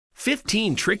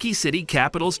15 Tricky City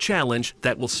Capitals Challenge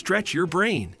that will stretch your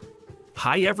brain.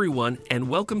 Hi everyone and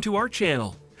welcome to our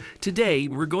channel. Today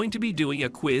we're going to be doing a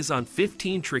quiz on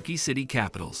 15 tricky city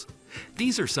capitals.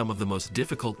 These are some of the most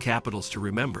difficult capitals to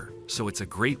remember, so it's a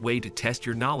great way to test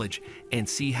your knowledge and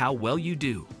see how well you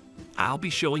do. I'll be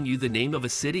showing you the name of a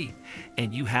city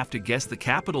and you have to guess the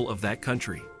capital of that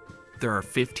country. There are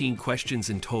 15 questions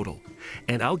in total,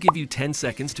 and I'll give you 10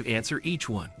 seconds to answer each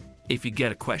one. If you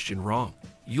get a question wrong,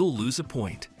 you'll lose a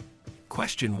point.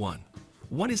 Question 1.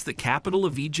 What is the capital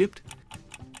of Egypt?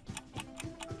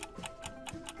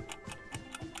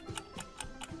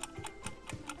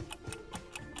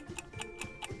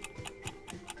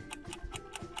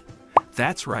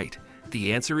 That's right.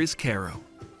 The answer is Cairo.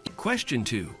 Question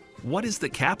 2. What is the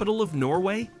capital of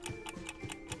Norway?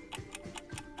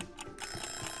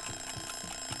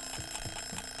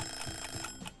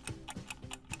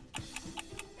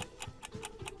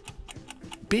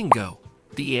 Bingo!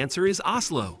 The answer is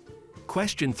Oslo.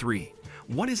 Question 3.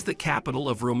 What is the capital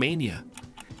of Romania?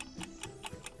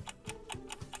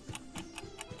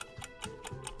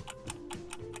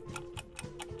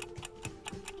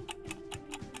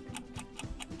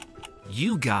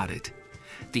 You got it.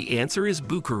 The answer is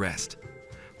Bucharest.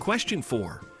 Question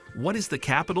 4. What is the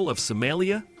capital of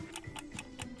Somalia?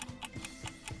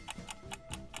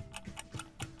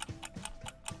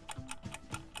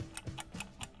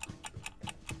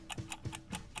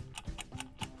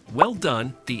 Well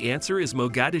done. The answer is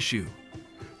Mogadishu.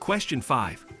 Question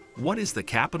 5. What is the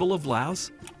capital of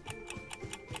Laos?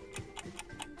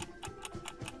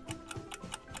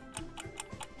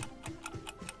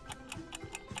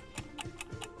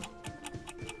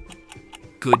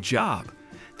 Good job.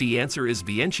 The answer is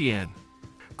Vientiane.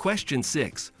 Question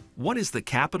 6. What is the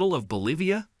capital of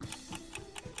Bolivia?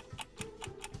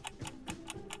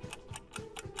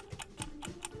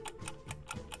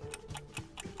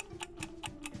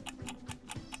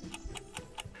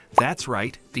 That's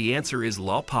right. The answer is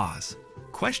La Paz.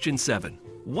 Question 7.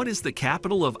 What is the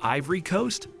capital of Ivory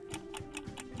Coast?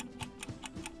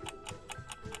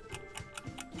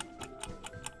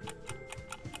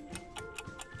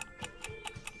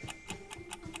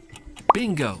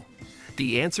 Bingo!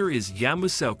 The answer is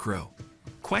Yamoussoukro.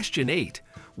 Question 8.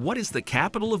 What is the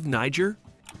capital of Niger?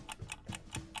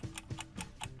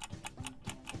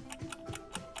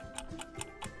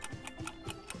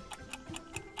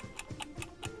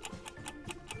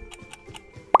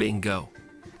 Bingo!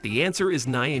 The answer is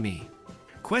Niamey.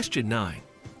 Question 9.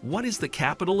 What is the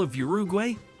capital of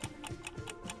Uruguay?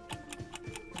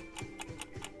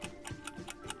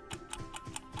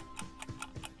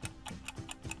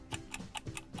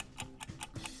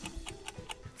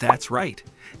 That's right.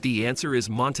 The answer is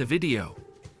Montevideo.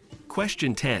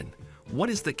 Question 10.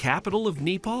 What is the capital of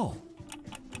Nepal?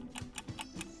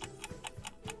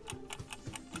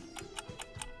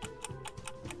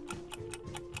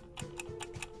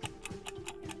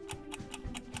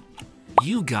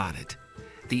 You got it.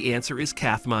 The answer is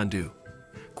Kathmandu.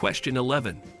 Question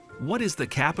 11. What is the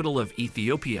capital of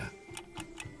Ethiopia?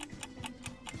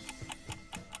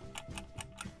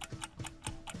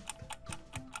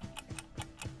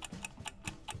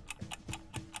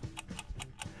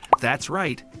 That's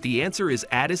right. The answer is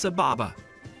Addis Ababa.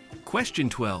 Question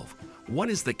 12. What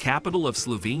is the capital of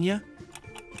Slovenia?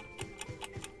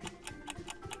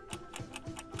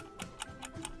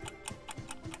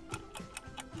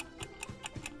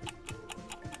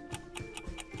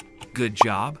 Good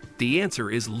job. The answer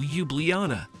is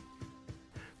Ljubljana.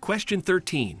 Question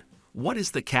 13. What is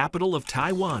the capital of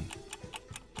Taiwan?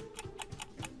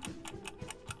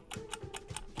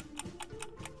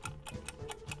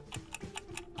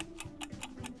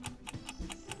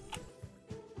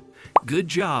 Good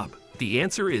job. The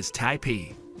answer is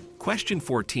Taipei. Question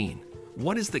 14.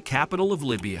 What is the capital of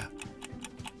Libya?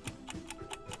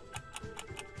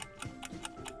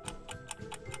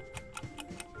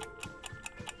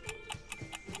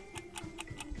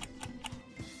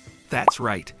 That's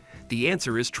right. The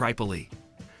answer is Tripoli.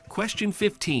 Question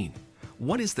 15.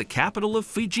 What is the capital of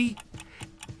Fiji?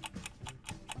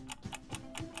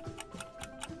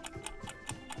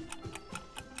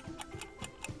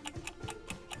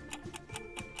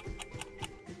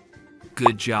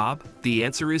 Good job. The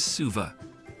answer is Suva.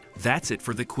 That's it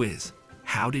for the quiz.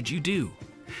 How did you do?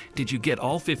 Did you get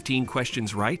all 15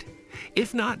 questions right?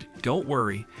 If not, don't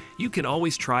worry. You can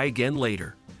always try again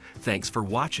later. Thanks for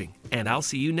watching, and I'll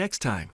see you next time.